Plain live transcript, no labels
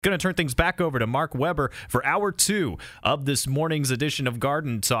Going to turn things back over to Mark Weber for hour 2 of this morning's edition of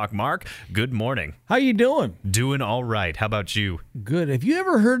Garden Talk. Mark, good morning. How you doing? Doing all right. How about you? Good. Have you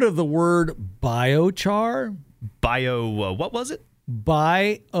ever heard of the word biochar? What was it?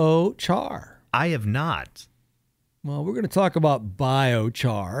 Biochar. I have not. Well, we're going to talk about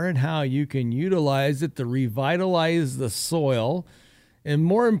biochar and how you can utilize it to revitalize the soil. And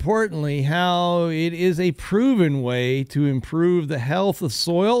more importantly, how it is a proven way to improve the health of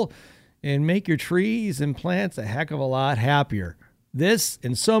soil and make your trees and plants a heck of a lot happier. This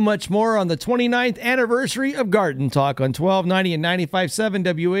and so much more on the 29th anniversary of Garden Talk on 1290 and 95.7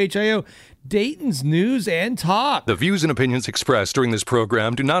 WHIO, Dayton's News and Talk. The views and opinions expressed during this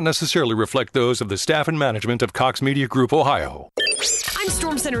program do not necessarily reflect those of the staff and management of Cox Media Group, Ohio. I'm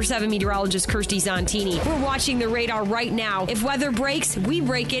Storm Center 7 meteorologist Kirsty Zontini. We're watching the radar right now. If weather breaks, we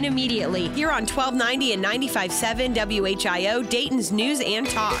break in immediately. Here on 1290 and 95.7 WHIO, Dayton's News and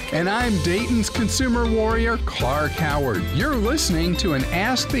Talk. And I'm Dayton's consumer warrior, Clark Howard. You're listening to an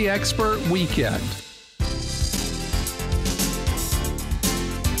Ask the Expert weekend.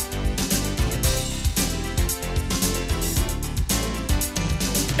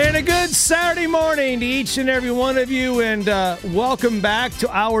 And a good Saturday morning to each and every one of you, and welcome back to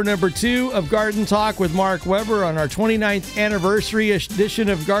hour number 2 of Garden Talk with Mark Weber on our 29th anniversary edition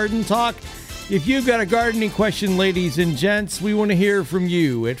of Garden Talk. If you've got a gardening question, ladies and gents, we want to hear from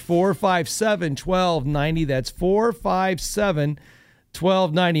you at 457-1290. That's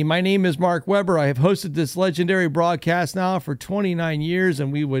 457-1290. My name is Mark Weber. I have hosted this legendary broadcast now for 29 years,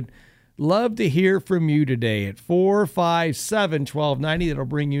 and we would love to hear from you today at 457-1290. That'll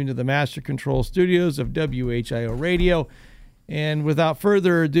bring you into the Master Control Studios of WHIO Radio. And without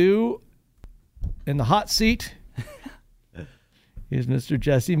further ado, in the hot seat is Mr.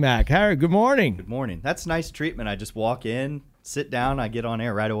 Jesse Mack. Harry, good morning. Good morning. That's nice treatment. I just walk in, sit down, I get on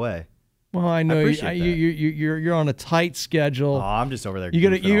air right away. Well, I know you're on a tight schedule. Oh, I'm just over there. You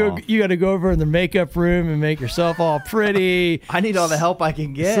got to go over in the makeup room and make yourself all pretty. I need all the help I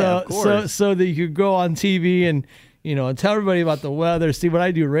can get. Of course. So that you could go on TV and and tell everybody about the weather. See, when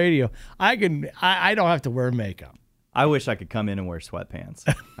I do radio, I don't have to wear makeup. I wish I could come in and wear sweatpants.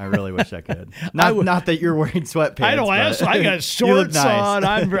 I really wish I could. Not that you're wearing sweatpants. I don't. I got shorts nice.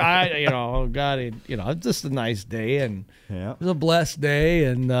 on. It's just a nice day, and yeah. It was a blessed day,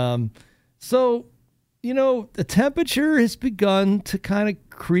 and so, the temperature has begun to kind of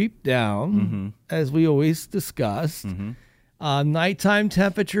creep down, as we always discuss. Nighttime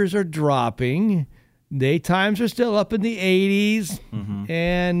temperatures are dropping. Daytimes are still up in the 80s,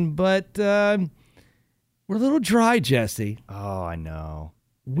 but we're a little dry, Jesse. Oh, I know.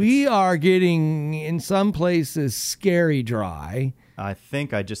 We are getting, in some places, scary dry. I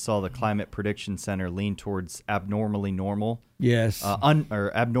think I just saw the Climate Prediction Center lean towards abnormally normal. Yes.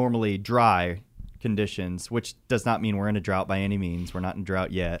 Or abnormally dry conditions, which does not mean we're in a drought by any means. We're not in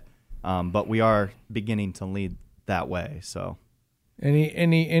drought yet, but we are beginning to lead that way. So,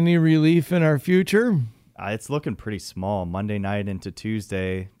 any relief in our future? It's looking pretty small. Monday night into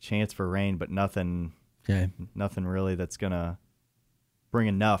Tuesday, chance for rain, but nothing. Okay. Nothing really that's gonna bring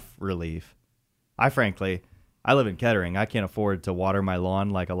enough relief. I live in Kettering. I can't afford to water my lawn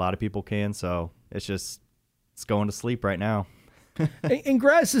like a lot of people can, so it's going to sleep right now. And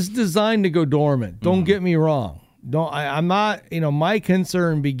grass is designed to go dormant. Don't get me wrong. I'm not, my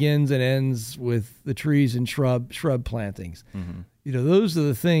concern begins and ends with the trees and shrub plantings. Those are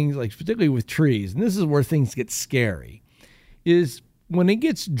the things, like particularly with trees, and this is where things get scary, is when it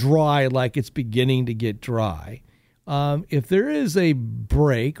gets dry, like it's beginning to get dry, if there is a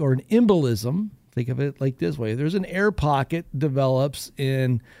break or an embolism, think of it like this way. There's an air pocket develops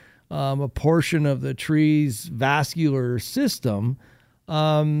in a portion of the tree's vascular system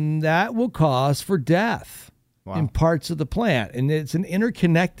that will cause for death in parts of the plant. And it's an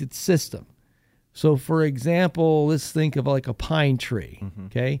interconnected system. So, for example, let's think of like a pine tree,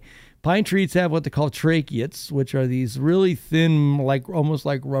 okay? Pine trees have what they call tracheids, which are these really thin, almost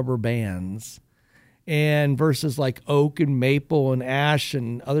like rubber bands. And versus like oak and maple and ash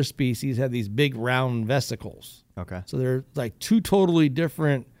and other species have these big round vesicles. Okay. So they're like two totally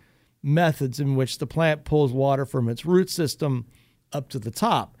different methods in which the plant pulls water from its root system up to the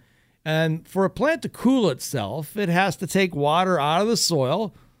top. And for a plant to cool itself, it has to take water out of the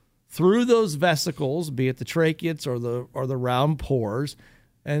soil through those vesicles, be it the tracheids or the round pores,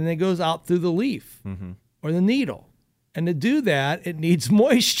 and then it goes out through the leaf or the needle. And to do that, it needs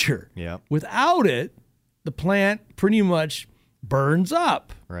moisture. Yeah. Without it, the plant pretty much burns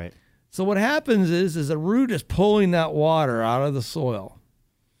up. Right. So what happens is the root is pulling that water out of the soil.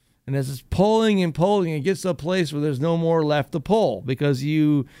 And as it's pulling and pulling, it gets to a place where there's no more left to pull because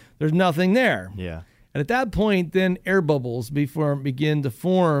there's nothing there. Yeah. And at that point, then air bubbles begin to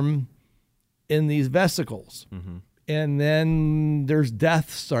form in these vesicles. Mm-hmm. And then there's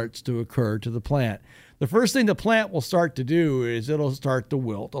death starts to occur to the plant. The first thing the plant will start to do is it'll start to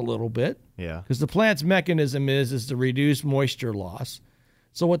wilt a little bit. Yeah. Because the plant's mechanism is to reduce moisture loss.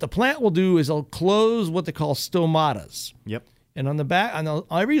 So what the plant will do is it'll close what they call stomatas. Yep. And on the back,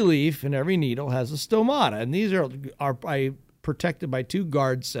 every leaf and every needle has a stomata. And these are protected by 2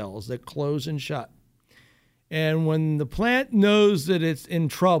 guard cells that close and shut. And when the plant knows that it's in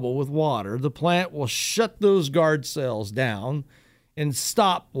trouble with water, the plant will shut those guard cells down and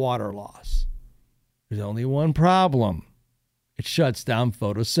stop water loss. There's only one problem. It shuts down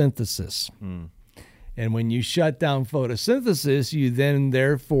photosynthesis. And when you shut down photosynthesis, you then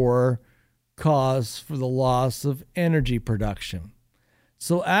therefore cause for the loss of energy production.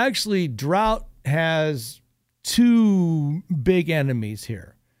 So actually, drought has 2 big enemies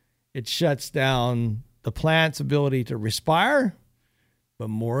here. It shuts down the plant's ability to respire, but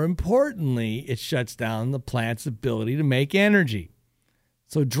more importantly, it shuts down the plant's ability to make energy.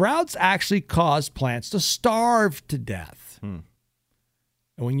 So droughts actually cause plants to starve to death. And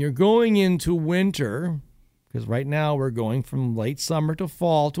when you're going into winter, because right now we're going from late summer to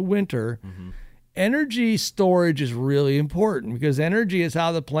fall to winter, energy storage is really important because energy is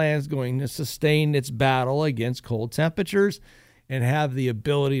how the plant is going to sustain its battle against cold temperatures and have the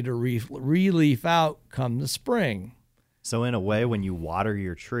ability to re-leaf out come the spring. So in a way, when you water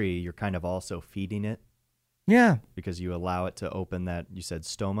your tree, you're kind of also feeding it Yeah. because you allow it to open that, you said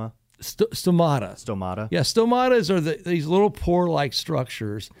stoma? Stomata. Stomata? Yeah, stomatas are these little pore-like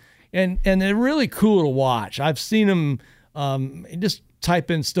structures, and they're really cool to watch. I've seen them. Just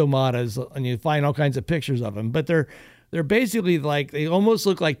type in stomatas, and you find all kinds of pictures of them. But they're basically like they almost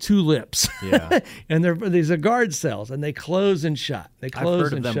look like 2 lips. Yeah. And these are guard cells, and they close and shut. They close I've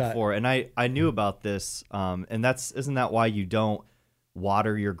heard and of them shut. before, and I knew about this. And isn't that why you don't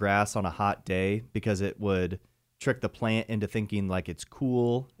water your grass on a hot day, because it would trick the plant into thinking like it's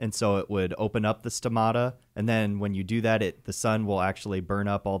cool, and so it would open up the stomata, and then when you do that, the sun will actually burn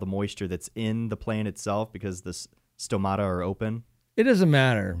up all the moisture that's in the plant itself because the stomata are open. It doesn't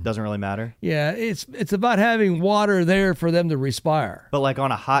matter. Doesn't really matter. Yeah, it's about having water there for them to respire. But like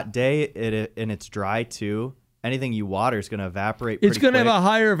on a hot day, and it's dry too, anything you water is going to evaporate It's going to have a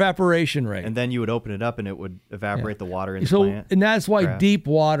higher evaporation rate. And then you would open it up and it would evaporate the water in the So, plant. and that's why Grass. deep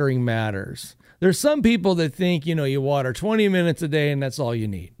watering matters. There's some people that think, you water 20 minutes a day and that's all you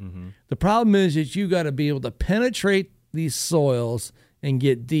need. The problem is that you got to be able to penetrate these soils and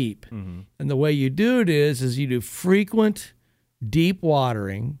get deep. And the way you do it is you do frequent deep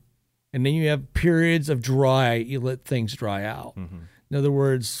watering, and then you have periods of dry, you let things dry out. In other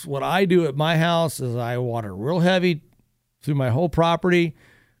words, what I do at my house is I water real heavy through my whole property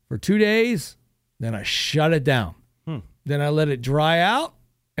for 2 days, then I shut it down. Then I let it dry out,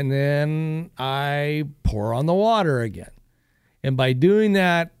 and then I pour on the water again. And by doing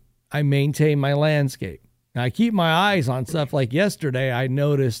that, I maintain my landscape. Now, I keep my eyes on stuff like yesterday. I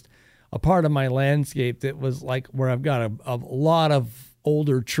noticed a part of my landscape that was like where I've got a lot of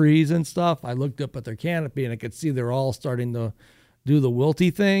older trees and stuff. I looked up at their canopy and I could see they're all starting to do the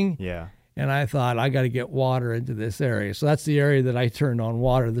wilty thing. Yeah. And I thought, I got to get water into this area. So that's the area that I turned on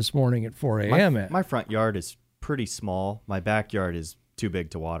water this morning at 4 a.m. at. My front yard is pretty small. My backyard is too big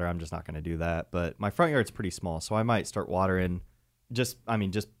to water. I'm just not going to do that. But my front yard's pretty small, so I might start watering just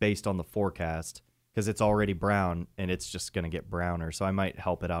based on the forecast, because it's already brown and it's just going to get browner. So I might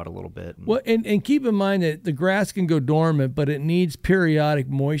help it out a little bit. Well, and keep in mind that the grass can go dormant, but it needs periodic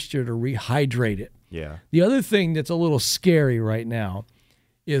moisture to rehydrate it. Yeah. The other thing that's a little scary right now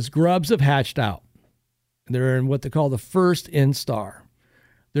is grubs have hatched out. They're in what they call the first instar.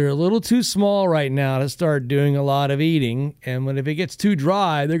 They're a little too small right now to start doing a lot of eating. And if it gets too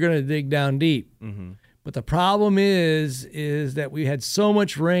dry, they're going to dig down deep. But the problem is that we had so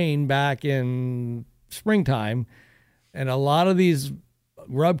much rain back in springtime, and a lot of these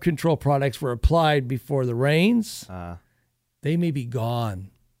grub control products were applied before the rains. They may be gone.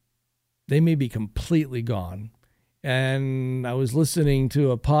 They may be completely gone. And I was listening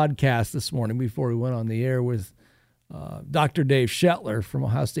to a podcast this morning before we went on the air with Dr. Dave Shetler from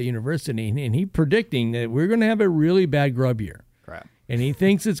Ohio State University, and he predicting that we're going to have a really bad grub year. Crap. And he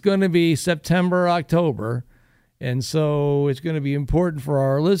thinks it's going to be September, October. And so it's going to be important for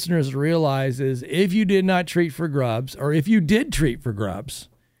our listeners to realize is if you did not treat for grubs, or if you did treat for grubs,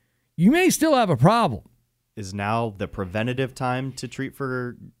 you may still have a problem. Is now the preventative time to treat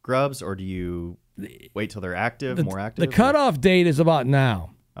for grubs, or do you wait till they're active, more active? The cutoff date is about now.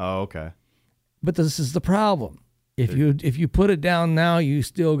 Oh, okay. But this is the problem. If you put it down now, you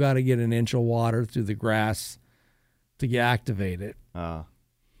still got to get an inch of water through the grass to activate it.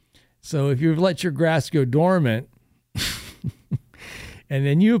 So if you let your grass go dormant and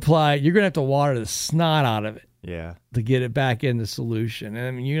then you apply it, you're going to have to water the snot out of it. Yeah. To get it back in the solution. And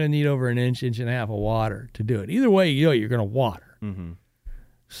I mean, you're going to need over an inch and a half of water to do it. Either way, you're going to water. Mm-hmm.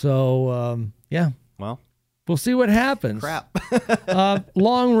 So, yeah. Well, we'll see what happens. Crap.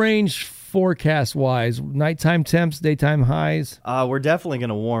 Long range forecast wise, nighttime temps, daytime highs. We're definitely going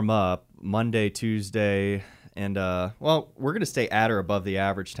to warm up Monday, Tuesday. And, we're going to stay at or above the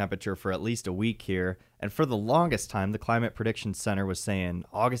average temperature for at least a week here. And for the longest time, the Climate Prediction Center was saying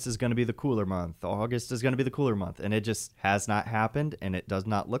August is going to be the cooler month. August is going to be the cooler month. And it just has not happened, and it does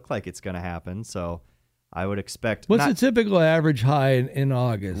not look like it's going to happen. So I would expect... What's the typical average high in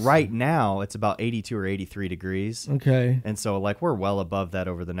August? Right now, it's about 82 or 83 degrees. Okay. And so, we're well above that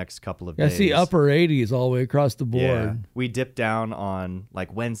over the next couple of days. I see upper 80s all the way across the board. Yeah. We dipped down on,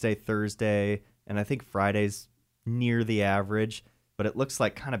 Wednesday, Thursday, and I think Friday's near the average. But it looks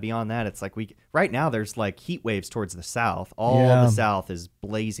like kind of beyond that, it's right now there's heat waves towards the south. All of the south is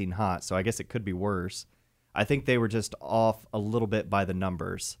blazing hot, so I guess it could be worse. I think they were just off a little bit by the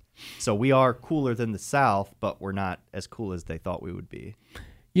numbers. So we are cooler than the south, but we're not as cool as they thought we would be.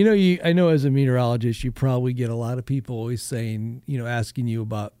 I know as a meteorologist, you probably get a lot of people always saying, asking you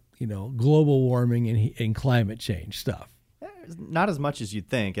about, global warming and climate change stuff. Not as much as you'd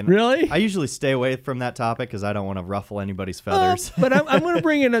think. And really? I usually stay away from that topic because I don't want to ruffle anybody's feathers. But I'm going to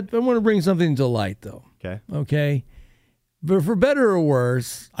bring I'm going to bring something to light, though. Okay. But for better or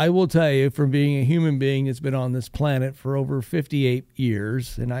worse, I will tell you, from being a human being that's been on this planet for over 58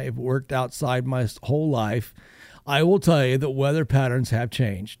 years, and I have worked outside my whole life, I will tell you that weather patterns have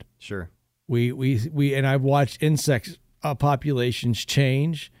changed. Sure. We and I've watched insect populations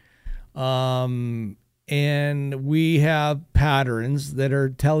change. And we have patterns that are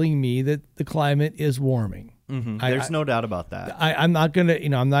telling me that the climate is warming. Mm-hmm. There's no doubt about that. I'm not gonna,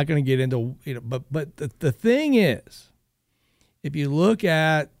 I'm not gonna get into, but the thing is, if you look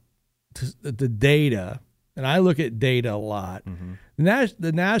at the data, and I look at data a lot,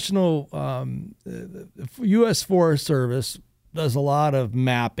 the national, the U.S. Forest Service does a lot of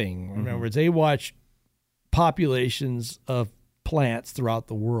mapping. In other words, they watch populations of plants throughout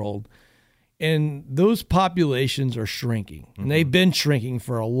the world. And those populations are shrinking, and they've been shrinking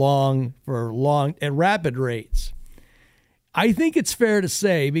for long, at rapid rates. I think it's fair to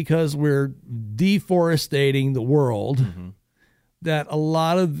say, because we're deforestating the world, that a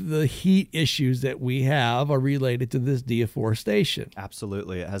lot of the heat issues that we have are related to this deforestation.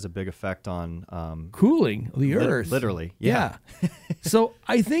 Absolutely. It has a big effect on cooling the earth. Literally. Yeah. So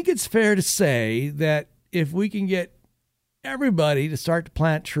I think it's fair to say that if we can get everybody to start to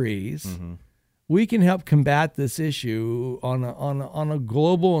plant trees, we can help combat this issue on a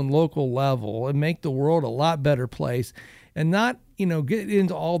global and local level and make the world a lot better place, and not, get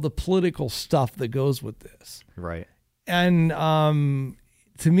into all the political stuff that goes with this. Right. And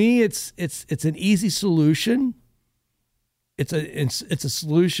to me, it's an easy solution. It's a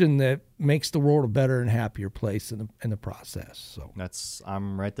solution that makes the world a better and happier place in the process. So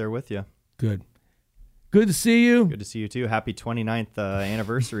I'm right there with you. Good to see you. Good to see you too. Happy 29th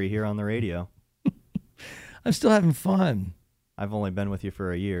anniversary here on the radio. I'm still having fun. I've only been with you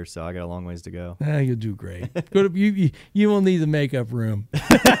for a year, so I got a long ways to go. You'll do great. You won't need the makeup room.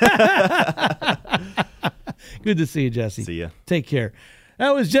 Good to see you, Jesse. See ya. Take care.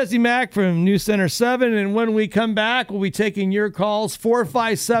 That was Jesse Mack from News Center 7, and when we come back, we'll be taking your calls,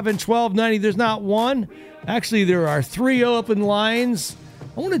 457-1290. There's not one. Actually, there are 3 open lines.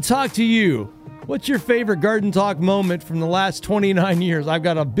 I want to talk to you. What's your favorite Garden Talk moment from the last 29 years? I've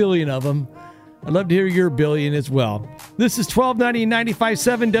got a billion of them. I'd love to hear your billion as well. This is 1290 and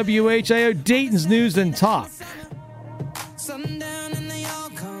 95.7 WHIO, Dayton's News and Talk.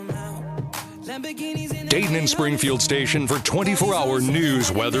 Dayton and Springfield station for 24-hour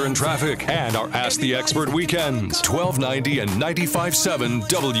news, weather, and traffic, and our Ask the Expert weekends. 1290 and 95.7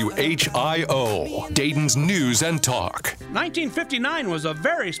 WHIO, Dayton's News and Talk. 1959 was a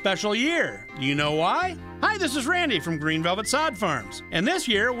very special year. Do you know why? Hi, this is Randy from Green Velvet Sod Farms, and this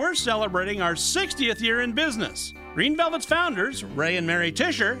year we're celebrating our 60th year in business. Green Velvet's founders, Ray and Mary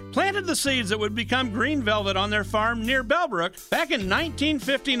Tischer, planted the seeds that would become Green Velvet on their farm near Bellbrook back in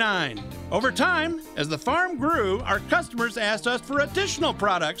 1959. Over time, as the farm grew, our customers asked us for additional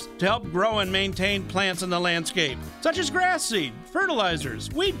products to help grow and maintain plants in the landscape, such as grass seed, fertilizers,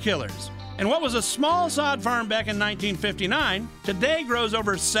 weed killers. And what was a small sod farm back in 1959 today grows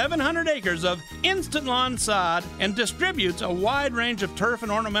over 700 acres of instant lawn sod and distributes a wide range of turf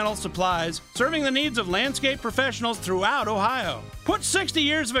and ornamental supplies, serving the needs of landscape professionals throughout Ohio. Put 60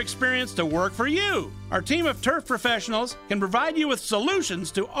 years of experience to work for you. Our team of turf professionals can provide you with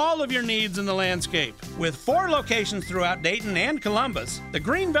solutions to all of your needs in the landscape. With 4 locations throughout Dayton and Columbus, the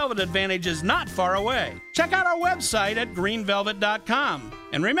Green Velvet advantage is not far away. Check out our website at greenvelvet.com.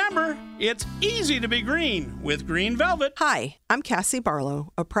 And remember, it's easy to be green with Green Velvet. Hi, I'm Cassie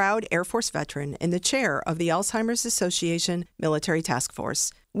Barlow, a proud Air Force veteran and the chair of the Alzheimer's Association Military Task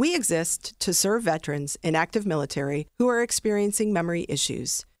Force. We exist to serve veterans in active military who are experiencing memory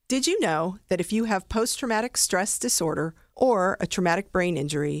issues. Did you know that if you have post-traumatic stress disorder or a traumatic brain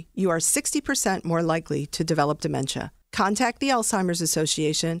injury, you are 60% more likely to develop dementia? Contact the Alzheimer's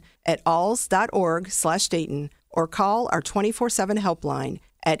Association at alz.org/Dayton or call our 24/7 helpline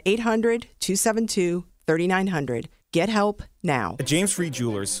at 800-272-3900. Get help now. At James Free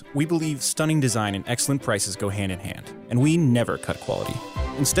Jewelers, we believe stunning design and excellent prices go hand in hand, and we never cut quality.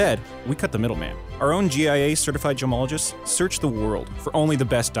 Instead, we cut the middleman. Our own GIA-certified gemologists search the world for only the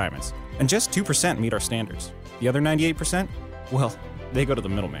best diamonds, and just 2% meet our standards. The other 98%? Well, they go to the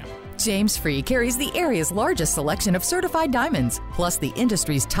middleman. James Free carries the area's largest selection of certified diamonds, plus the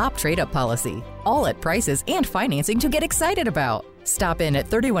industry's top trade-up policy, all at prices and financing to get excited about. Stop in at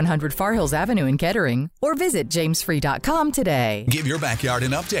 3100 Far Hills Avenue in Kettering or visit jamesfree.com today. Give your backyard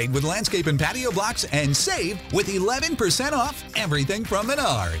an update with landscape and patio blocks and save with 11% off everything from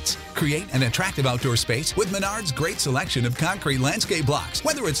Menards. Create an attractive outdoor space with Menards' great selection of concrete landscape blocks.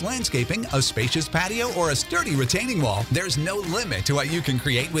 Whether it's landscaping, a spacious patio, or a sturdy retaining wall, there's no limit to what you can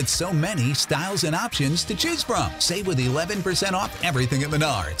create with so many styles and options to choose from. Save with 11% off everything at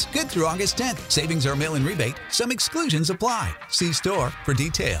Menards. Good through August 10th. Savings are mail-in rebate. Some exclusions apply. See store for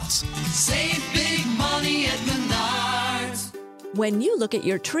details. Save big money at Menards. When you look at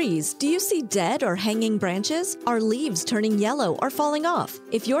your trees, do you see dead or hanging branches? Are leaves turning yellow or falling off?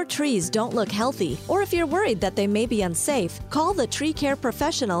 If your trees don't look healthy, or if you're worried that they may be unsafe, call the tree care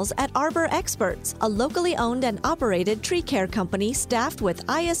professionals at Arbor Experts, a locally owned and operated tree care company staffed with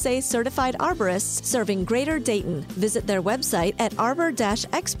ISA-certified arborists serving Greater Dayton. Visit their website at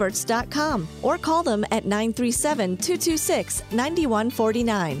arbor-experts.com or call them at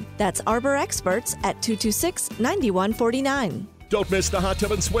 937-226-9149. That's Arbor Experts at 226-9149. Don't miss the Hot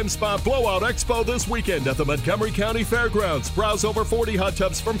Tub and Swim Spa Blowout Expo this weekend at the Montgomery County Fairgrounds. Browse over 40 hot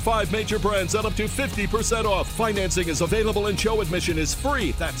tubs from 5 major brands at up to 50% off. Financing is available and show admission is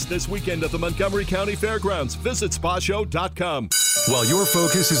free. That's this weekend at the Montgomery County Fairgrounds. Visit spashow.com. While your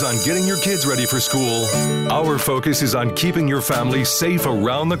focus is on getting your kids ready for school, our focus is on keeping your family safe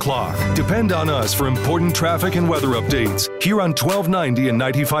around the clock. Depend on us for important traffic and weather updates here on 1290 and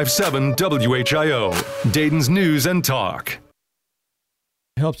 95.7 WHIO, Dayton's News and Talk.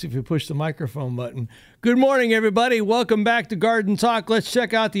 Helps if you push the microphone button. Good morning, everybody. Welcome back to Garden Talk. Let's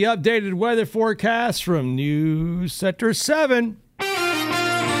check out the updated weather forecast from News Center 7.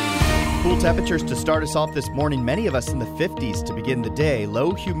 Cool temperatures to start us off this morning. Many of us in the 50s to begin the day.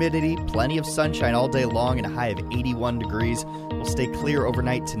 Low humidity, plenty of sunshine all day long, and a high of 81 degrees. We'll stay clear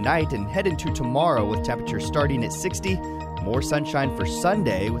overnight tonight and head into tomorrow with temperatures starting at 60. More sunshine for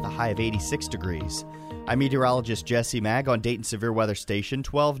Sunday with a high of 86 degrees. I'm meteorologist Jesse Mag on Dayton Severe Weather Station,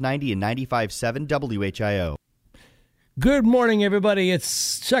 1290 and 95.7 WHIO. Good morning, everybody.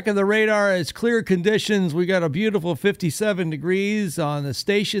 It's checking the radar. It's clear conditions. We got a beautiful 57 degrees on the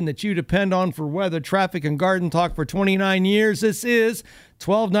station that you depend on for weather, traffic, and garden talk for 29 years. This is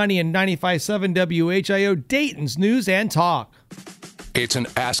 1290 and 95.7 WHIO, Dayton's News and Talk. It's an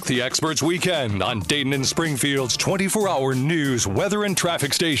Ask the Experts weekend on Dayton and Springfield's 24-hour news, weather, and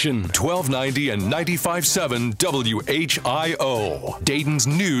traffic station, 1290 and 95.7 WHIO, Dayton's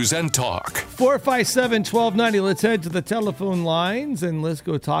News and Talk. 457-1290. Let's head to the telephone lines and let's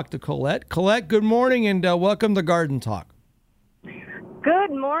go talk to Colette. Colette, good morning and welcome to Garden Talk.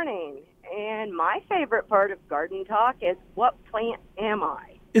 Good morning. And my favorite part of Garden Talk is what plant am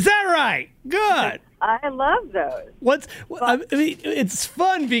I? Is that right? Good. I love those. I mean, it's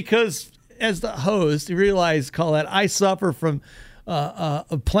fun because as the host, you realize, Colette, I suffer from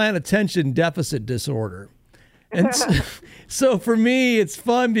a plant attention deficit disorder. And so for me, it's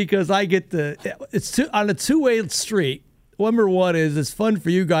fun because I get on a two-way street. Number one is it's fun for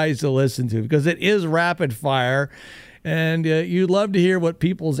you guys to listen to because it is rapid fire and you love to hear what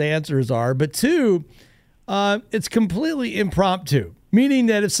people's answers are. But two, it's completely impromptu. Meaning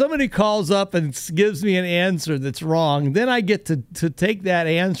that if somebody calls up and gives me an answer that's wrong, then I get to take that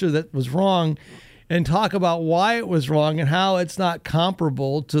answer that was wrong and talk about why it was wrong and how it's not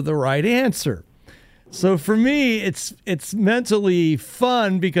comparable to the right answer. So for me, it's mentally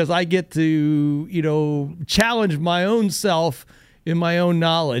fun because I get to, challenge my own self in my own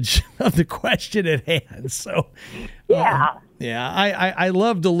knowledge of the question at hand. So, I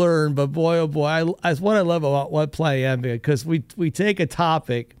love to learn, but boy, oh boy, that's what I love about What Play Ambient, because we take a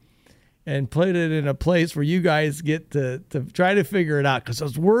topic and put it in a place where you guys get to try to figure it out, because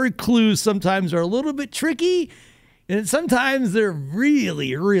those word clues sometimes are a little bit tricky. And sometimes they're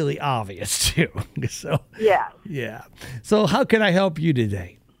really, really obvious, too. So, yeah. So how can I help you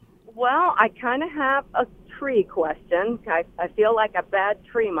today? Well, I kind of have a tree question. I feel like a bad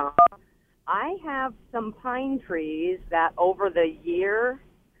tree mom. I have some pine trees that over the year,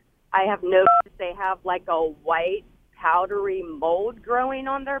 I have noticed they have like a white, powdery mold growing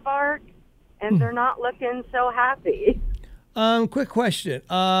on their bark, and they're not looking so happy. Quick question.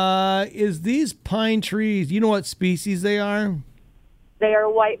 Is these pine trees, you know what species they are? They are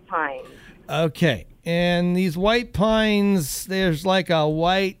white pines. Okay. And these white pines, there's like a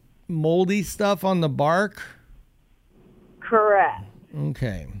white moldy stuff on the bark? Correct.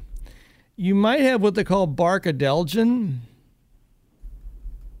 Okay. You might have what they call bark adelgin,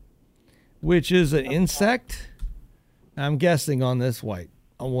 which is an insect. I'm guessing on this white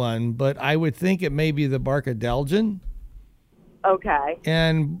one, but I would think it may be the bark adelgin. Okay.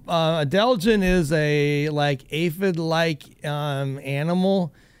 And adelgin is a aphid-like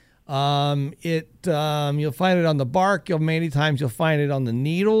animal. You'll find it on the bark. Many times you'll find it on the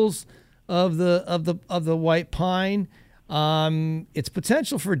needles of the white pine. Its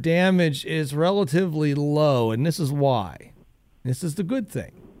potential for damage is relatively low, and this is why. This is the good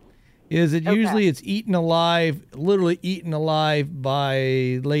thing. Usually it's eaten alive, literally eaten alive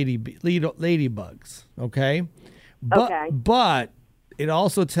by ladybugs. Okay. But it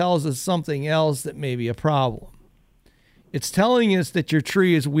also tells us something else that may be a problem. It's telling us that your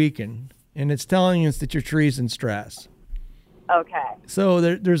tree is weakened, and it's telling us that your tree is in stress. Okay. So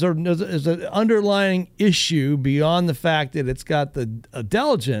there's an underlying issue beyond the fact that it's got the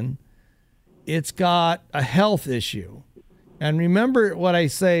adelgin. It's got a health issue. And remember what I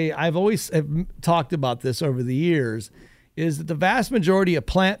say, I've always talked about this over the years, is that the vast majority of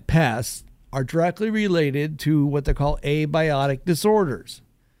plant pests are directly related to what they call abiotic disorders.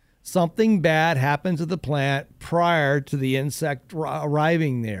 Something bad happens to the plant prior to the insect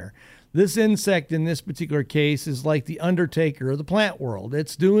arriving there. This insect in this particular case is like the undertaker of the plant world.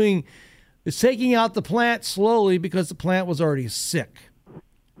 It's taking out the plant slowly because the plant was already sick.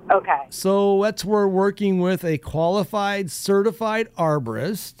 Okay. So that's where working with a qualified, certified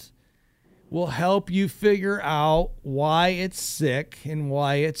arborist will help you figure out why it's sick and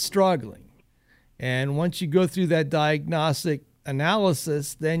why it's struggling. And once you go through that diagnostic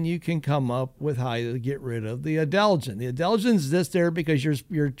analysis, then you can come up with how to get rid of the adelgin. The adelgin's just there because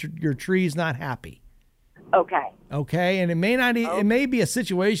your tree's not happy. Okay. Okay, and it may be a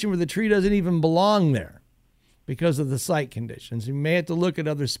situation where the tree doesn't even belong there because of the site conditions. You may have to look at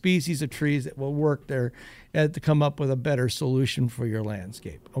other species of trees that will work there to come up with a better solution for your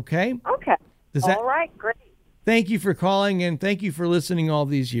landscape. Okay? Okay. All right, great. Thank you for calling, and thank you for listening all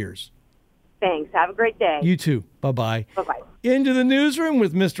these years. Thanks. Have a great day. You too. Bye-bye. Bye-bye. Into the newsroom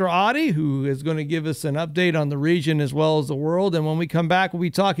with Mr. Audie, who is going to give us an update on the region as well as the world. And when we come back, we'll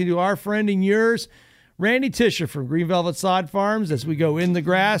be talking to our friend and yours, Randy Tisher from Green Velvet Sod Farms, as we go in the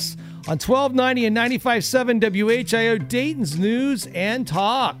grass on 1290 and 95.7 WHIO, Dayton's News and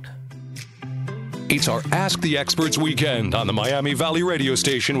Talk. It's our Ask the Experts weekend on the Miami Valley radio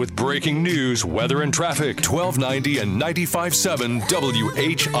station with breaking news, weather, and traffic. 1290 and 95.7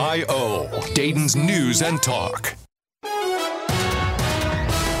 WHIO, Dayton's News and Talk.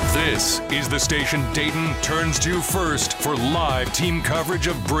 This is the station Dayton turns to first for live team coverage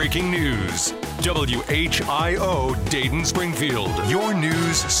of breaking news. WHIO Dayton Springfield. Your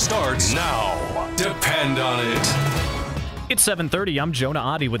news starts now. Depend on it. It's 7:30. I'm Jonah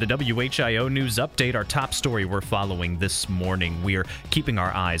Audie with the WHIO News Update. Our top story we're following this morning. We're keeping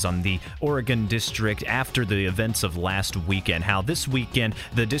our eyes on the Oregon District after the events of last weekend. How this weekend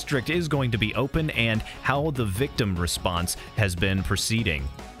the district is going to be open and how the victim response has been proceeding.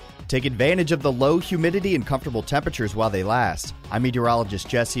 Take advantage of the low humidity and comfortable temperatures while they last. I'm meteorologist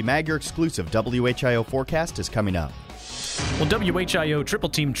Jesse Mag. Your exclusive WHIO forecast is coming up. Well, WHIO Triple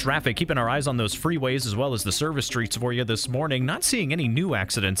Team Traffic, keeping our eyes on those freeways as well as the service streets for you this morning. Not seeing any new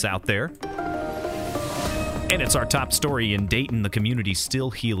accidents out there. And it's our top story in Dayton. The community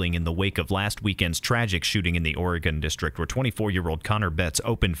still healing in the wake of last weekend's tragic shooting in the Oregon District, where 24-year-old Connor Betts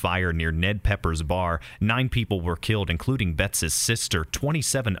opened fire near Ned Pepper's bar. 9 people were killed, including Betts' sister.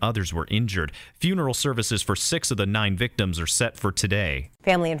 27 others were injured. Funeral services for 6 of the 9 victims are set for today.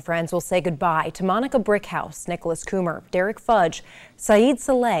 Family and friends will say goodbye to Monica Brickhouse, Nicholas Coomer, Derek Fudge, Saeed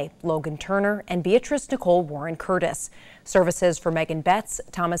Saleh, Logan Turner, and Beatrice Nicole Warren Curtis. Services for Megan Betts,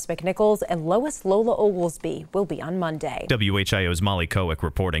 Thomas McNichols, and Lois Lola Oglesby will be on Monday. WHIO's Molly Kowick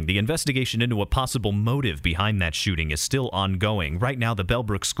reporting. The investigation into a possible motive behind that shooting is still ongoing. Right now, the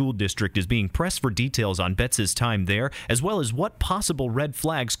Bellbrook School District is being pressed for details on Betts' time there, as well as what possible red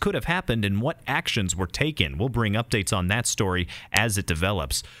flags could have happened and what actions were taken. We'll bring updates on that story as it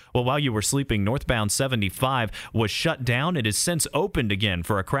develops. Well, while you were sleeping, northbound 75 was shut down. It has since opened again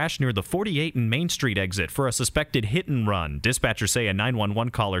for a crash near the 48 and Main Street exit for a suspected hit and run. Dispatchers say a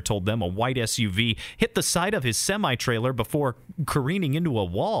 911 caller told them a white SUV hit the side of his semi-trailer before careening into a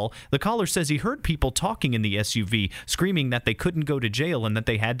wall. The caller says he heard people talking in the SUV, screaming that they couldn't go to jail and that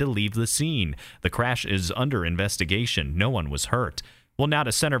they had to leave the scene. The crash is under investigation. No one was hurt. Well, now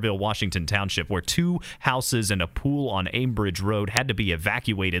to Centerville, Washington Township, where 2 houses and a pool on Ambridge Road had to be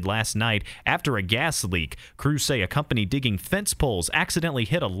evacuated last night after a gas leak. Crews say a company digging fence poles accidentally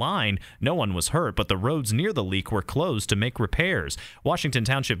hit a line. No one was hurt, but the roads near the leak were closed to make repairs. Washington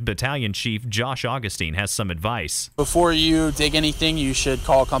Township Battalion Chief Josh Augustine has some advice. Before you dig anything, you should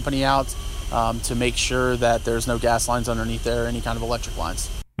call a company out to make sure that there's no gas lines underneath there, any kind of electric lines.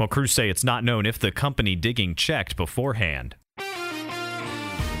 Well, crews say it's not known if the company digging checked beforehand.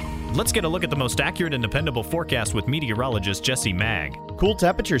 Let's get a look at the most accurate and dependable forecast with meteorologist Jesse Mag. Cool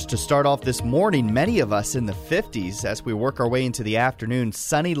temperatures to start off this morning. Many of us in the 50s as we work our way into the afternoon.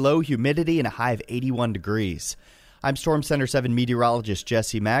 Sunny, low humidity, and a high of 81 degrees. I'm Storm Center 7 meteorologist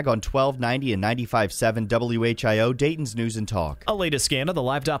Jesse Mag on 1290 and 95.7 WHIO, Dayton's News and Talk. A latest scan of the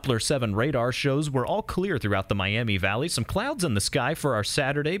Live Doppler 7 radar shows we're all clear throughout the Miami Valley. Some clouds in the sky for our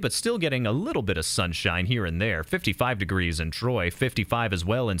Saturday, but still getting a little bit of sunshine here and there. 55 degrees in Troy, 55 as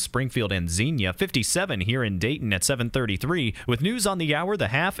well in Springfield and Xenia, 57 here in Dayton at 7:33. With news on the hour, the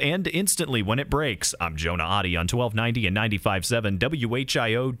half, and instantly when it breaks. I'm Jonah Oddie on 1290 and 95.7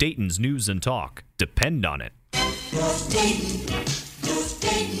 WHIO, Dayton's News and Talk. Depend on it. North Dayton, North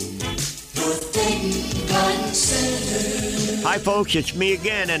Dayton, North Dayton Garden Center. Hi folks, it's me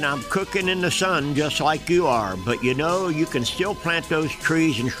again, and I'm cooking in the sun just like you are. But you know, you can still plant those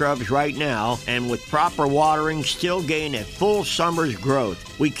trees and shrubs right now, and with proper watering, still gain a full summer's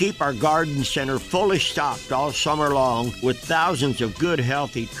growth. We keep our garden center fully stocked all summer long with thousands of good,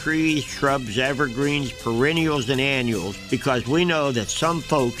 healthy trees, shrubs, evergreens, perennials, and annuals, because we know that some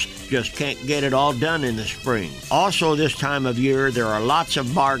folks just can't get it all done in the spring. Also, this time of year, there are lots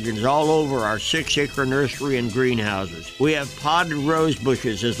of bargains all over our 6-acre nursery and greenhouses. We have potted rose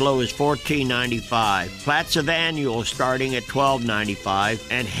bushes as low as $14.95, plats of annuals starting at $12.95,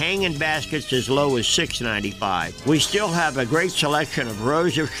 and hanging baskets as low as $6.95. We still have a great selection of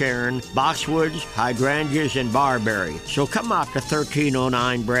Rose of Sharon, boxwoods, hydrangeas, and barberry. So come out to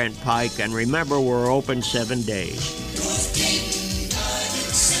 1309 Brant Pike, and remember, we're open 7 days.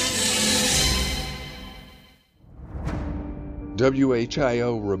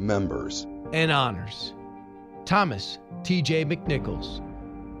 WHIO remembers and honors Thomas T.J. McNichols,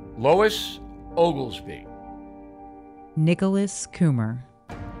 Lois Oglesby, Nicholas Coomer,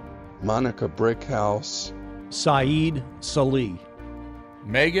 Monica Brickhouse, Saeed Saleh,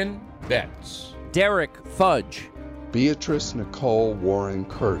 Megan Betts, Derek Fudge, Beatrice Nicole Warren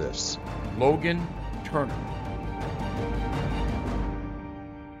Curtis, Logan Turner.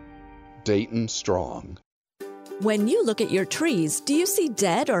 Dayton Strong. When you look at your trees, do you see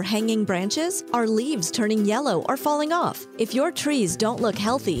dead or hanging branches? Are leaves turning yellow or falling off? If your trees don't look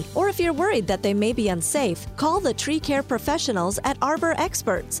healthy, or if you're worried that they may be unsafe, call the tree care professionals at Arbor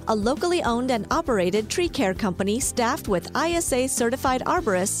Experts, a locally owned and operated tree care company staffed with ISA certified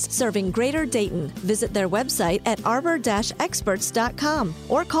arborists serving Greater Dayton. Visit their website at arbor-experts.com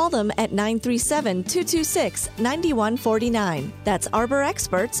or call them at 937-226-9149. That's Arbor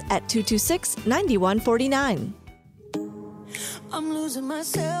Experts at 226-9149. I'm losing my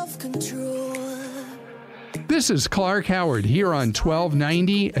self-control. This is Clark Howard here on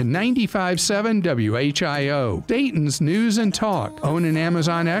 1290 and 95.7 WHIO, Dayton's News and Talk. Own an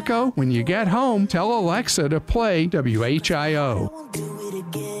Amazon Echo? When you get home, tell Alexa to play WHIO.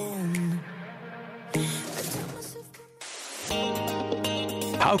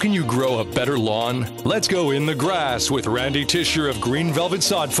 How can you grow a better lawn? Let's go in the grass with Randy Tisher of Green Velvet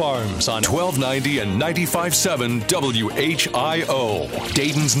Sod Farms on 1290 and 95.7 WHIO,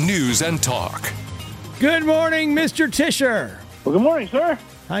 Dayton's News and Talk. Good morning, Mr. Tisher. Well, good morning, sir.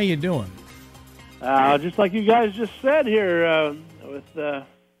 How you doing? Just like you guys just said here with the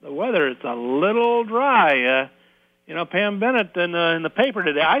weather, it's a little dry. Pam Bennett in the paper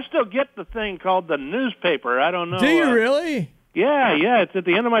today. I still get the thing called the newspaper. I don't know. Do you really? Yeah. It's at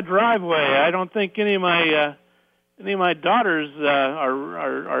the end of my driveway. I don't think any of my daughters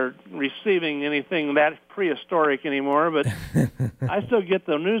are receiving anything that prehistoric anymore. But I still get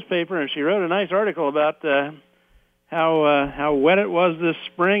the newspaper, and she wrote a nice article about how wet it was this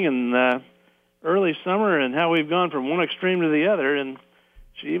spring and early summer, and how we've gone from one extreme to the other. And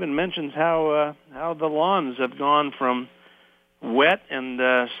she even mentions how the lawns have gone from wet and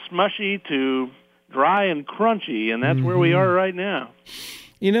smushy to dry and crunchy, and that's where we are right now.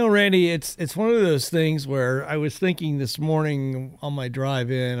 You know, Randy, it's one of those things where I was thinking this morning on my drive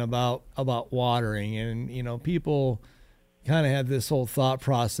in about watering, and people kind of have this whole thought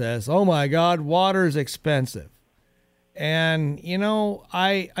process. Oh my God, water is expensive. And,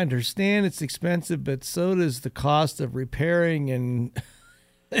 I understand it's expensive, but so does the cost of repairing and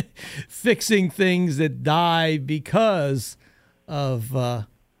fixing things that die because of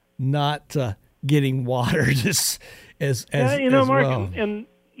not getting water just as Mark, well. And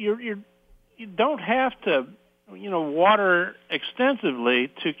you don't have to water extensively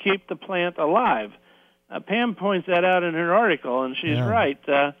to keep the plant alive. Pam points that out in her article, and she's right.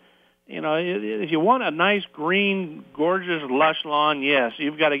 If you want a nice, green, gorgeous, lush lawn, yes,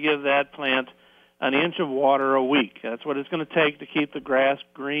 you've got to give that plant an inch of water a week. That's what it's going to take to keep the grass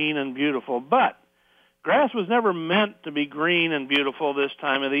green and beautiful. But grass was never meant to be green and beautiful this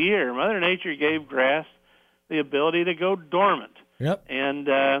time of the year. Mother Nature gave grass the ability to go dormant. Yep. And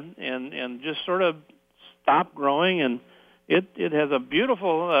just sort of stop growing, and it has a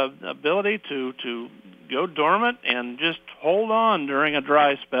beautiful ability to go dormant and just hold on during a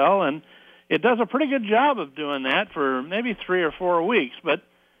dry spell, and it does a pretty good job of doing that for maybe 3 or 4 weeks. But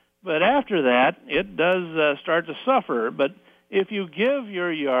after that, it does start to suffer. But if you give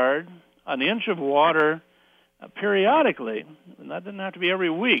your yard an inch of water periodically, and that doesn't have to be every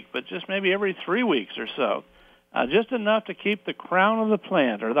week, but just maybe every 3 weeks or so, just enough to keep the crown of the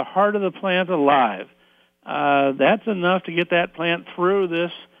plant or the heart of the plant alive, that's enough to get that plant through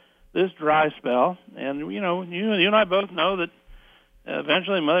this dry spell. And, you and I both know that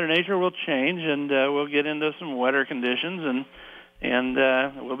eventually Mother Nature will change, and we'll get into some wetter conditions, and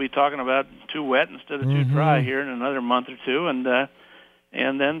we'll be talking about too wet instead of too dry here in another month or two, and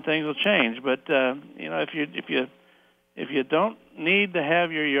then things will change. But if you don't need to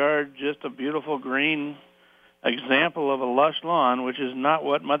have your yard just a beautiful green example of a lush lawn, which is not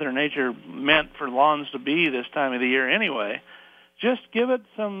what Mother Nature meant for lawns to be this time of the year anyway, just give it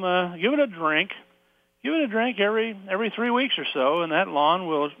a drink. Give it a drink every 3 weeks or so, and that lawn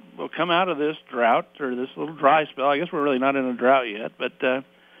will come out of this drought or this little dry spell. I guess we're really not in a drought yet, but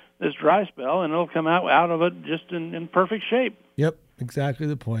this dry spell, and it'll come out of it just in perfect shape. Yep, exactly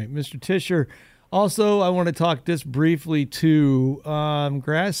the point. Mr. Tisher, also I want to talk just briefly too.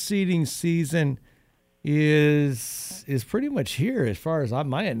 Grass seeding season is pretty much here as far as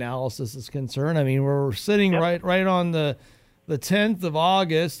my analysis is concerned. I mean, we're sitting right on the 10th of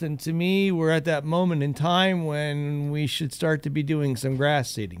August, and to me, we're at that moment in time when we should start to be doing some grass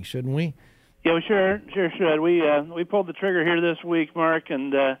seeding, shouldn't we? Yeah, we sure should. We pulled the trigger here this week, Mark,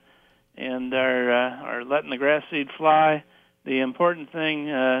 and are letting the grass seed fly. The important thing,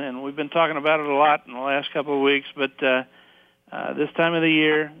 and we've been talking about it a lot in the last couple of weeks, but this time of the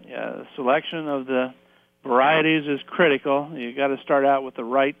year, the selection of the varieties is critical. You got to start out with the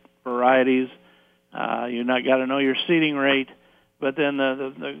right varieties. You got to know your seeding rate, but then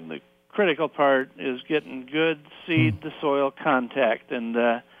the critical part is getting good seed to soil contact. And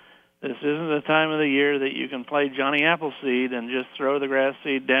this isn't the time of the year that you can play Johnny Appleseed and just throw the grass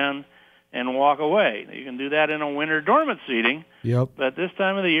seed down and walk away. You can do that in a winter dormant seeding. Yep. But this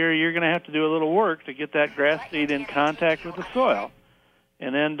time of the year, you're going to have to do a little work to get that grass seed in contact with the soil.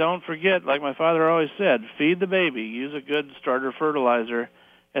 And then don't forget, like my father always said, feed the baby. Use a good starter fertilizer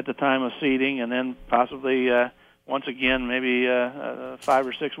at the time of seeding, and then possibly once again maybe 5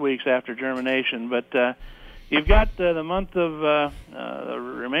 or 6 weeks after germination. But you've got the month of the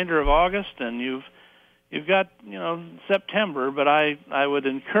remainder of August, and you've got September. But I would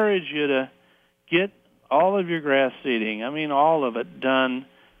encourage you to get all of your grass seeding, I mean all of it, done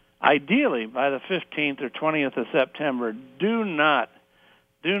ideally by the 15th or 20th of September. Do not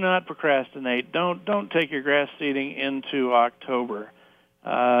procrastinate. Don't take your grass seeding into October.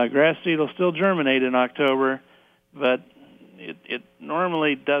 Grass seed will still germinate in October, but it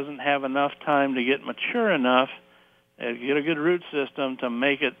normally doesn't have enough time to get mature enough and get a good root system to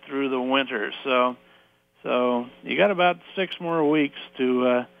make it through the winter. So So you got about 6 more weeks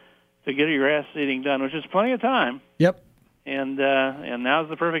to get your grass seeding done, which is plenty of time. Yep. And now's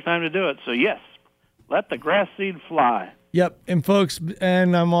the perfect time to do it. So yes, let the grass seed fly. Yep. And folks,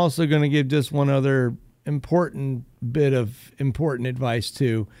 and I'm also going to give just one other important bit of important advice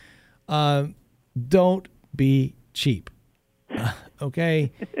too. Don't be cheap.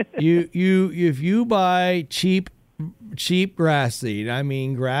 Okay. If you buy cheap grass seed, I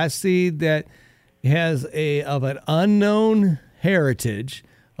mean grass seed that has of an unknown heritage,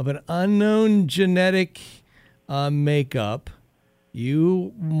 of an unknown genetic makeup,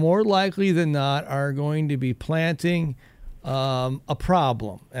 you more likely than not are going to be planting a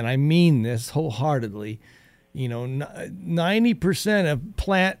problem. And I mean this wholeheartedly. 90% of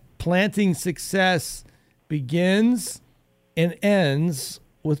planting success begins and ends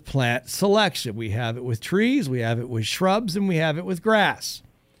with plant selection. We have it with trees, we have it with shrubs, and we have it with grass.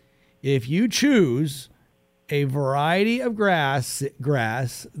 If you choose a variety of grass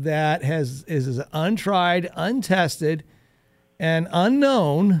that is untried, untested, and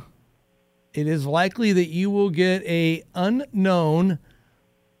unknown, it is likely that you will get a unknown,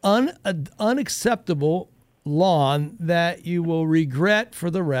 unacceptable lawn that you will regret for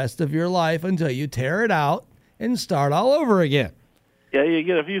the rest of your life until you tear it out and start all over again. Yeah, you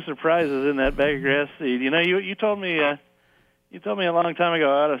get a few surprises in that bag of grass seed. You told me a long time ago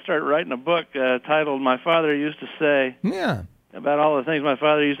I ought to start writing a book titled "My Father Used to Say." Yeah. About all the things my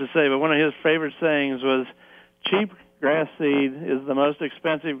father used to say, but one of his favorite sayings was, "Cheap grass seed is the most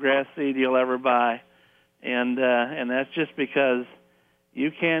expensive grass seed you'll ever buy," and that's just because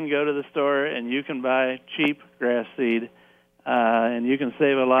you can go to the store and you can buy cheap grass seed, and you can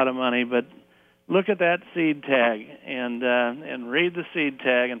save a lot of money, but look at that seed tag and read the seed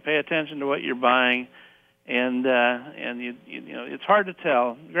tag and pay attention to what you're buying. And it's hard to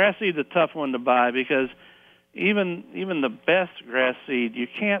tell. Grass seed's a tough one to buy because even the best grass seed, you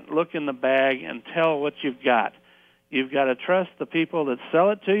can't look in the bag and tell what you've got. You've got to trust the people that sell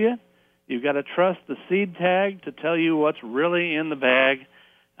it to you. You've got to trust the seed tag to tell you what's really in the bag.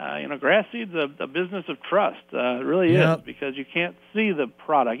 Grass seed's a business of trust. It really is, because you can't see the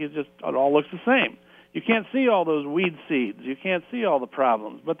product. It all looks the same. You can't see all those weed seeds. You can't see all the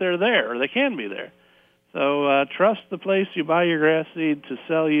problems, but they're there, or they can be there. So trust the place you buy your grass seed to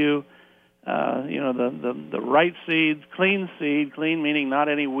sell you, the right seeds, clean seed, clean meaning not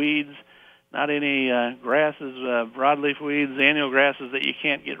any weeds, not any grasses, broadleaf weeds, annual grasses that you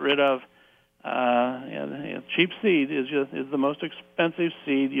can't get rid of. Cheap seed is the most expensive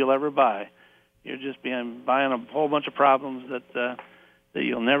seed you'll ever buy. You're just buying a whole bunch of problems that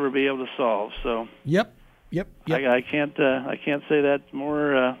you'll never be able to solve. So Yep. I can't say that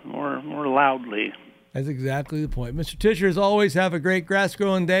more loudly. That's exactly the point. Mr. Tisher, as always, have a great grass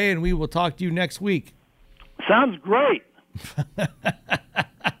growing day, and we will talk to you next week. Sounds great.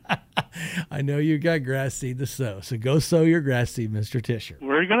 I know you got grass seed to sow, so go sow your grass seed, Mr. Tisher.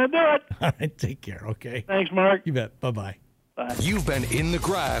 We're going to do it. All right, take care, okay? Thanks, Mark. You bet. Bye-bye. Bye. You've been in the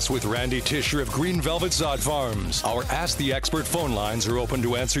grass with Randy Tisher of Green Velvet Sod Farms. Our Ask the Expert phone lines are open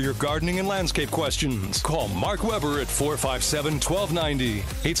to answer your gardening and landscape questions. Call Mark Weber at 457-1290.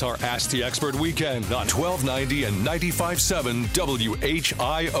 It's our Ask the Expert weekend on 1290 and 95.7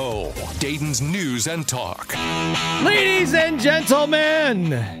 WHIO. Dayton's News and Talk. Ladies and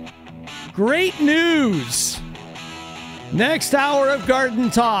gentlemen, great news. Next hour of Garden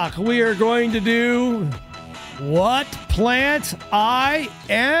Talk, we are going to do What Plant I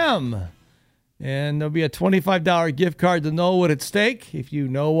Am. And there'll be a $25 gift card to Know What at Stake. If you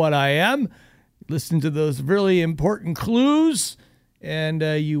know what I am, listen to those really important clues, and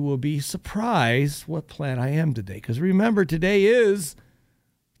you will be surprised what plant I am today. Because remember, today is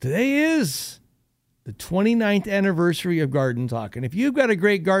the 29th anniversary of Garden Talk. And if you've got a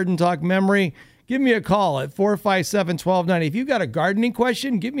great Garden Talk memory, give me a call at 457-1290. If you've got a gardening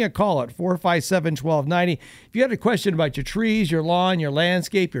question, give me a call at 457-1290. If you got a question about your trees, your lawn, your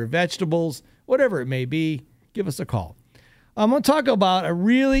landscape, your vegetables, whatever it may be, give us a call. I'm going to talk about a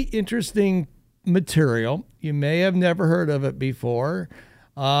really interesting material. You may have never heard of it before,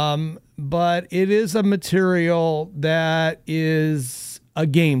 but it is a material that is a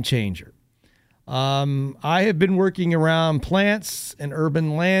game changer. I have been working around plants and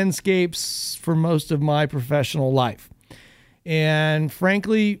urban landscapes for most of my professional life. And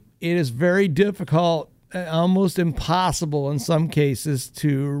frankly, it is very difficult, almost impossible in some cases,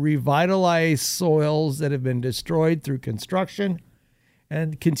 to revitalize soils that have been destroyed through construction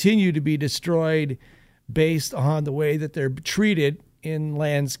and continue to be destroyed based on the way that they're treated in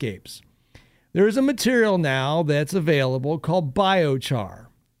landscapes. There is a material now that's available called biochar.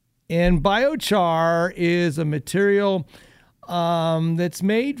 And biochar is a material that's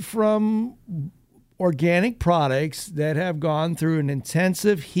made from organic products that have gone through an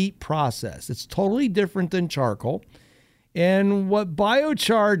intensive heat process. It's totally different than charcoal. And what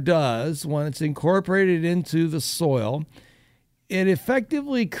biochar does when it's incorporated into the soil, it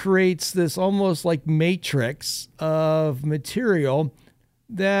effectively creates this almost like matrix of material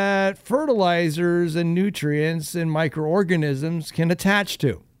that fertilizers and nutrients and microorganisms can attach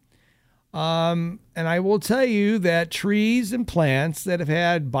to. And I will tell you that trees and plants that have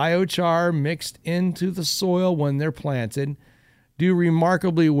had biochar mixed into the soil when they're planted do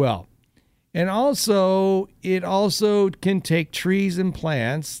remarkably well. And also, it also can take trees and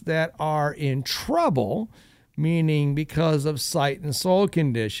plants that are in trouble, meaning because of site and soil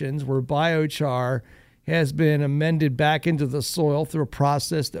conditions, where biochar has been amended back into the soil through a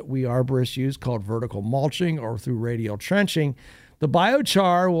process that we arborists use called vertical mulching or through radial trenching. The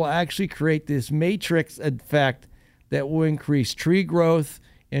biochar will actually create this matrix effect that will increase tree growth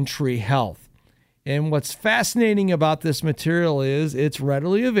and tree health. And what's fascinating about this material is it's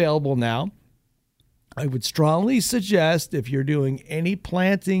readily available now. I would strongly suggest if you're doing any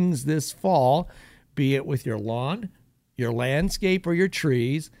plantings this fall, be it with your lawn, your landscape, or your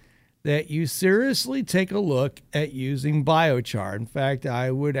trees, that you seriously take a look at using biochar. In fact, I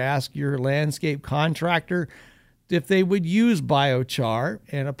would ask your landscape contractor if they would use biochar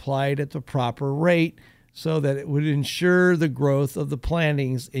and apply it at the proper rate so that it would ensure the growth of the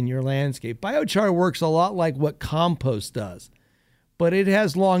plantings in your landscape. Biochar works a lot like what compost does, but it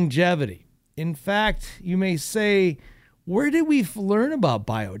has longevity. In fact, you may say, where did we learn about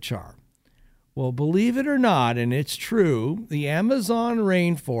biochar? Well, believe it or not, and it's true, the Amazon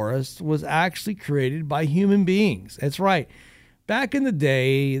rainforest was actually created by human beings. That's right. Back in the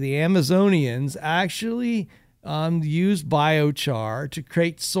day, the Amazonians actually used biochar to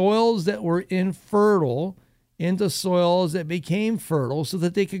create soils that were infertile into soils that became fertile so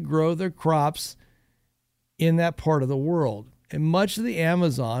that they could grow their crops in that part of the world. And much of the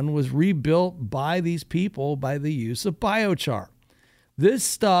Amazon was rebuilt by these people by the use of biochar. This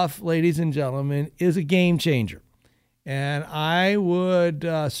stuff, ladies and gentlemen, is a game changer. And I would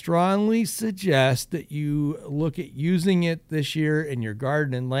strongly suggest that you look at using it this year in your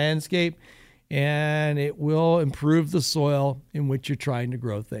garden and landscape, and it will improve the soil in which you're trying to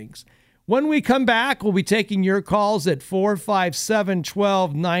grow things. When we come back, we'll be taking your calls at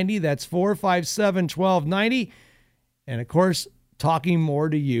 457-1290. That's 457-1290. And, of course, talking more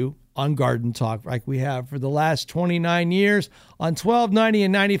to you on Garden Talk like we have for the last 29 years on 1290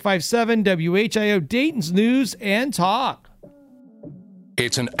 and 95.7 WHIO, Dayton's News and Talk.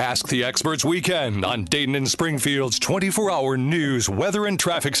 It's an Ask the Experts weekend on Dayton and Springfield's 24-hour news, weather, and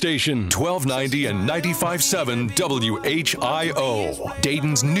traffic station, 1290 and 95.7 WHIO,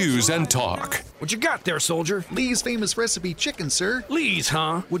 Dayton's News and Talk. What you got there, soldier? Lee's famous recipe chicken, sir. Lee's,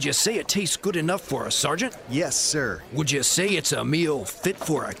 huh? Would you say it tastes good enough for a sergeant? Yes, sir. Would you say it's a meal fit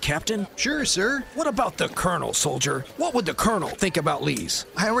for a captain? Sure, sir. What about the colonel, soldier? What would the colonel think about Lee's?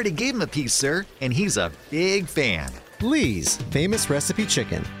 I already gave him a piece, sir, and he's a big fan. Lee's famous recipe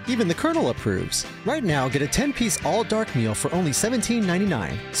chicken. Even the Colonel approves. Right now, get a 10-piece all-dark meal for only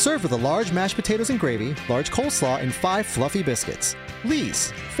 $17.99. Served with a large mashed potatoes and gravy, large coleslaw, and 5 fluffy biscuits.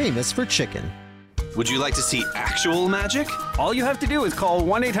 Lee's, famous for chicken. Would you like to see actual magic? All you have to do is call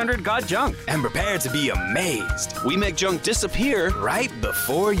 1-800-GOT-JUNK and prepare to be amazed. We make junk disappear right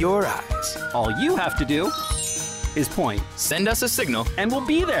before your eyes. All you have to do is point. Send us a signal, and we'll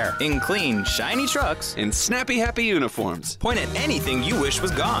be there. In clean, shiny trucks, in snappy, happy uniforms. Point at anything you wish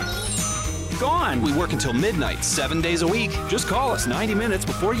was gone. Gone. We work until midnight, 7 days a week. Just call us 90 minutes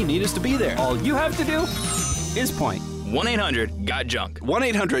before you need us to be there. All you have to do is point. 1-800-GOT-JUNK.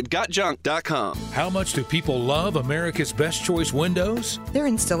 1-800-GOT-JUNK.com. How much do people love America's Best Choice windows? Their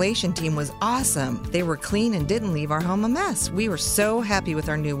installation team was awesome. They were clean and didn't leave our home a mess. We were so happy with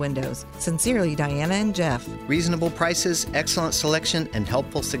our new windows. Sincerely, Diana and Jeff. Reasonable prices, excellent selection, and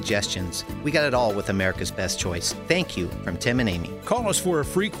helpful suggestions. We got it all with America's Best Choice. Thank you from Tim and Amy. Call us for a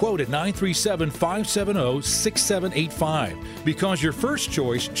free quote at 937-570-6785 because your first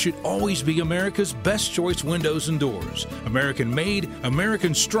choice should always be America's Best Choice windows and doors. American made,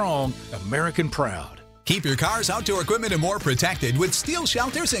 American strong, American proud. Keep your car's outdoor equipment and more protected with steel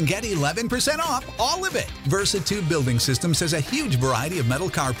shelters and get 11% off all of it. Versatube Building Systems has a huge variety of metal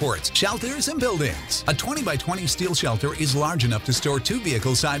carports, shelters, and buildings. A 20x20 steel shelter is large enough to store 2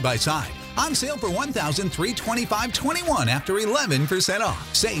 vehicles side by side. On sale for $1,325.21 after 11%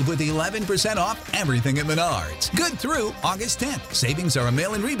 off. Save with 11% off everything at Menards. Good through August 10th. Savings are a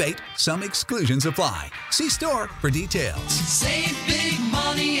mail-in rebate. Some exclusions apply. See store for details. Save big money.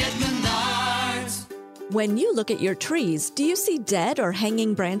 money at Menards. When you look at your trees, do you see dead or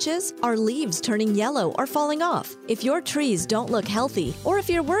hanging branches? Are leaves turning yellow or falling off? If your trees don't look healthy, or if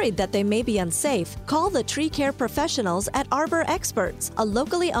you're worried that they may be unsafe, call the tree care professionals at Arbor Experts, a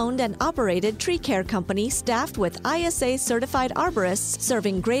locally owned and operated tree care company staffed with ISA certified arborists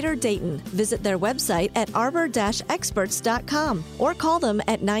serving Greater Dayton. Visit their website at arbor-experts.com or call them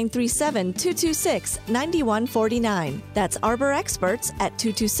at 937-226-9149. That's Arbor Experts at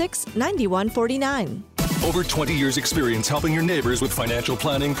 226-9149. Over 20 years experience helping your neighbors with financial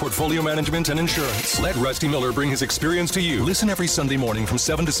planning, portfolio management, and insurance. Let Rusty Miller bring his experience to you. Listen every Sunday morning from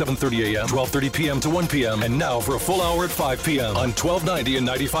 7 to 7:30 a.m., 12:30 p.m. to 1 p.m., and now for a full hour at 5 p.m. on 1290 and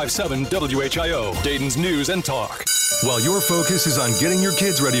 95.7 WHIO, Dayton's News and Talk. While your focus is on getting your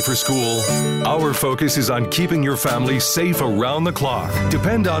kids ready for school, our focus is on keeping your family safe around the clock.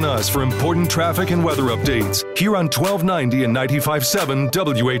 Depend on us for important traffic and weather updates here on 1290 and 95.7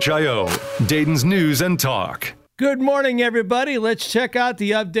 WHIO, Dayton's News and Talk. Good morning, everybody. Let's check out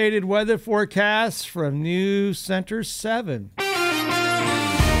the updated weather forecast from News Center 7.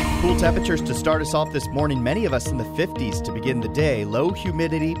 Cool temperatures to start us off this morning. Many of us in the 50s to begin the day. Low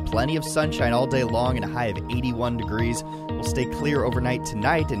humidity, plenty of sunshine all day long, and a high of 81 degrees. We'll stay clear overnight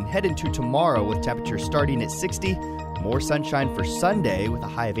tonight and head into tomorrow with temperatures starting at 60. More sunshine for Sunday with a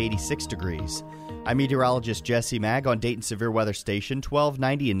high of 86 degrees. I'm meteorologist Jesse Mag on Dayton Severe Weather Station,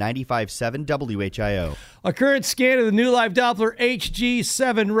 1290 and 95.7 WHIO. A current scan of the New Live Doppler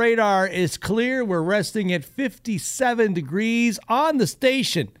HG7 radar is clear. We're resting at 57 degrees on the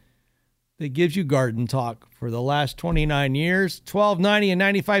station that gives you garden talk for the last 29 years. 1290 and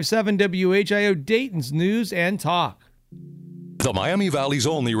 95.7 WHIO, Dayton's News and Talk. The Miami Valley's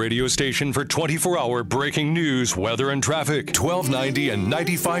only radio station for 24-hour breaking news, weather, and traffic. 1290 and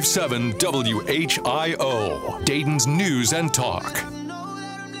 95.7 WHIO, Dayton's News and Talk.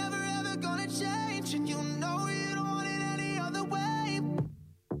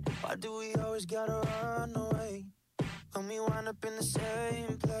 Why do we always gotta run away? When we wind up in the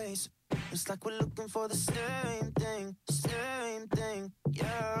same place, it's like we're looking for the same thing,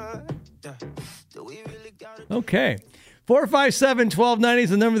 yeah. Do we really gotta... Okay. 457-1290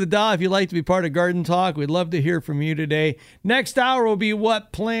 is the number of the dial if you'd like to be part of Garden Talk. We'd love to hear from you today. Next hour will be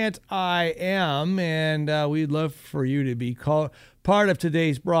What Plant I Am, and we'd love for you to be part of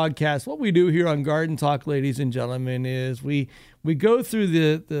today's broadcast. What we do here on Garden Talk, ladies and gentlemen, is we go through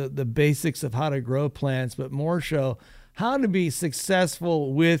the basics of how to grow plants, but more so how to be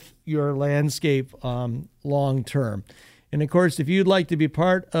successful with your landscape long term. And, of course, if you'd like to be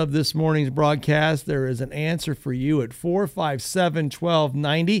part of this morning's broadcast, there is an answer for you at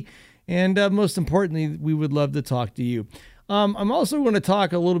 457-1290. And most importantly, we would love to talk to you. I'm also going to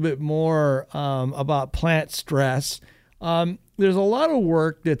talk a little bit more about plant stress. There's a lot of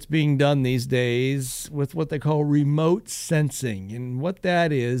work that's being done these days with what they call remote sensing. And what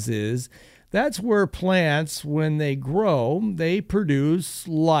that is that's where plants, when they grow, they produce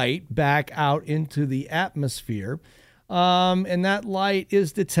light back out into the atmosphere. And that light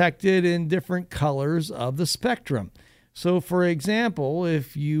is detected in different colors of the spectrum. So, for example,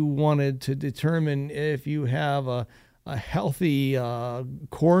 if you wanted to determine if you have a healthy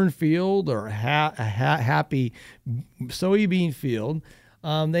cornfield or a happy soybean field,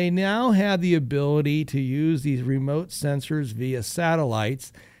 they now have the ability to use these remote sensors via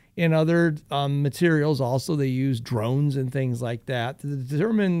satellites and other materials. Also, they use drones and things like that to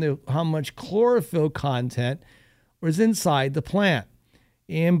determine how much chlorophyll content was inside the plant.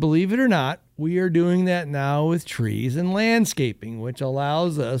 And believe it or not, we are doing that now with trees and landscaping, which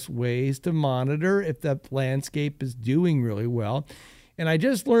allows us ways to monitor if that landscape is doing really well. And I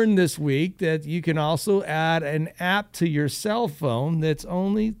just learned this week that you can also add an app to your cell phone that's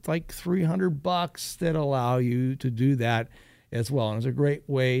only like $300 that allow you to do that as well. And it's a great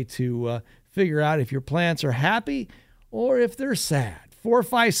way to figure out if your plants are happy or if they're sad.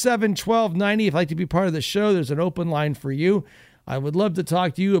 457-1290. If you'd like to be part of the show, there's an open line for you. I would love to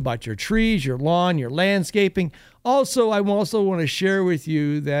talk to you about your trees, your lawn, your landscaping. Also, I also want to share with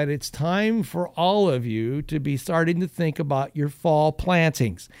you that it's time for all of you to be starting to think about your fall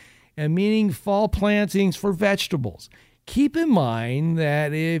plantings, and meaning fall plantings for vegetables. Keep in mind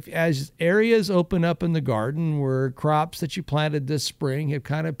that as areas open up in the garden where crops that you planted this spring have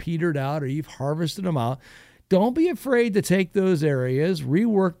kind of petered out or you've harvested them out, don't be afraid to take those areas,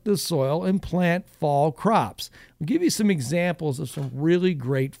 rework the soil, and plant fall crops. I'll give you some examples of some really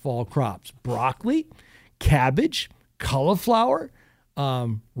great fall crops. Broccoli, cabbage, cauliflower,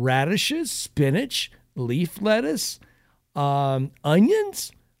 radishes, spinach, leaf lettuce,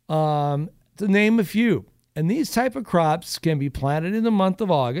 onions, to name a few. And these type of crops can be planted in the month of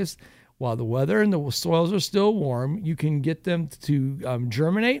August while the weather and the soils are still warm. You can get them to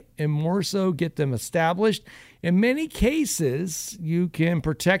germinate and more so get them established. In many cases, you can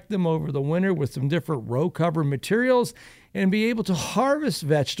protect them over the winter with some different row cover materials and be able to harvest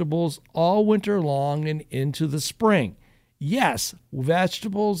vegetables all winter long and into the spring. Yes,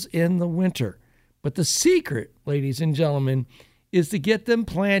 vegetables in the winter. But the secret, ladies and gentlemen, is to get them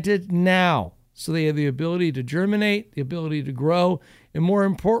planted now so they have the ability to germinate, the ability to grow, and more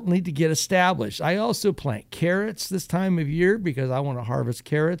importantly, to get established. I also plant carrots this time of year because I want to harvest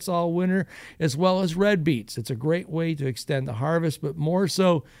carrots all winter, as well as red beets. It's a great way to extend the harvest, but more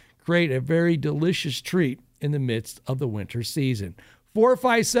so create a very delicious treat in the midst of the winter season.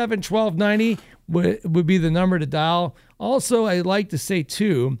 457-1290 would be the number to dial. Also, I'd like to say,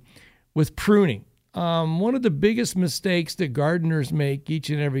 too, with pruning, one of the biggest mistakes that gardeners make each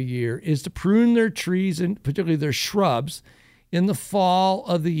and every year is to prune their trees, and particularly their shrubs, in the fall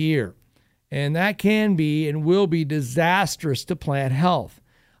of the year. And that can be and will be disastrous to plant health.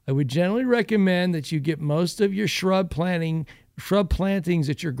 I would generally recommend that you get most of your shrub plantings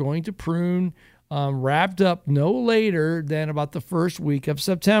that you're going to prune wrapped up no later than about the first week of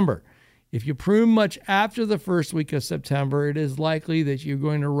September. If you prune much after the first week of September, it is likely that you're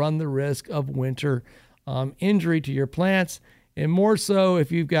going to run the risk of winter injury to your plants. And more so,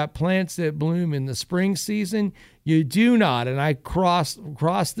 if you've got plants that bloom in the spring season, you do not, and I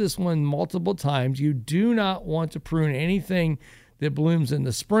crossed this one multiple times, you do not want to prune anything that blooms in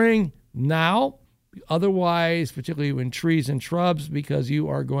the spring now. Otherwise, particularly when trees and shrubs, because you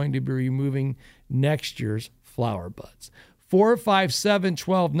are going to be removing next year's flower buds.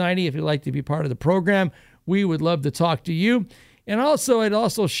 457-1290 if you'd like to be part of the program. We would love to talk to you. And also, I'd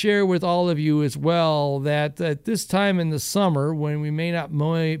also share with all of you as well that at this time in the summer, when we may not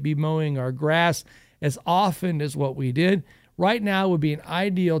be mowing our grass as often as what we did, right now would be an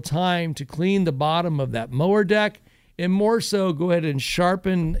ideal time to clean the bottom of that mower deck, and more so go ahead and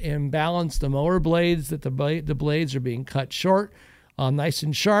sharpen and balance the mower blades, that the blades are being cut short, nice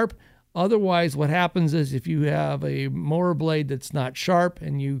and sharp. Otherwise, what happens is if you have a mower blade that's not sharp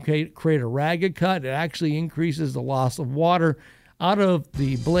and you create a ragged cut, it actually increases the loss of water out of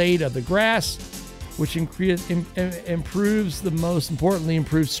the blade of the grass, which improves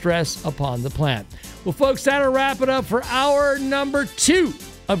stress upon the plant. Well, folks, that'll wrap it up for hour number 2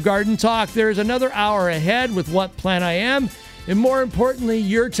 of Garden Talk. There's another hour ahead with What Plant I Am, and more importantly,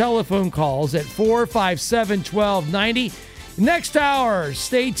 your telephone calls at 457-1290. Next hour,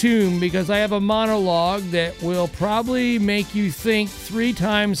 stay tuned because I have a monologue that will probably make you think 3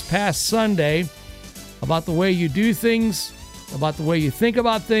 times past Sunday about the way you do things, about the way you think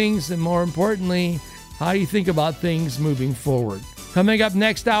about things, and more importantly, how you think about things moving forward. Coming up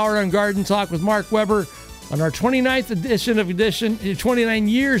next hour on Garden Talk with Mark Weber on our 29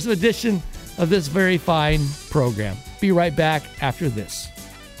 years edition of this very fine program. Be right back after this.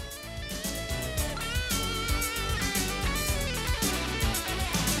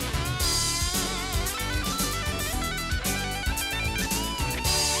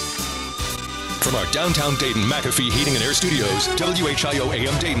 From our downtown Dayton McAfee Heating and Air Studios, WHIO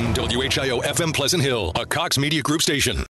AM Dayton, WHIO FM Pleasant Hill, a Cox Media Group station.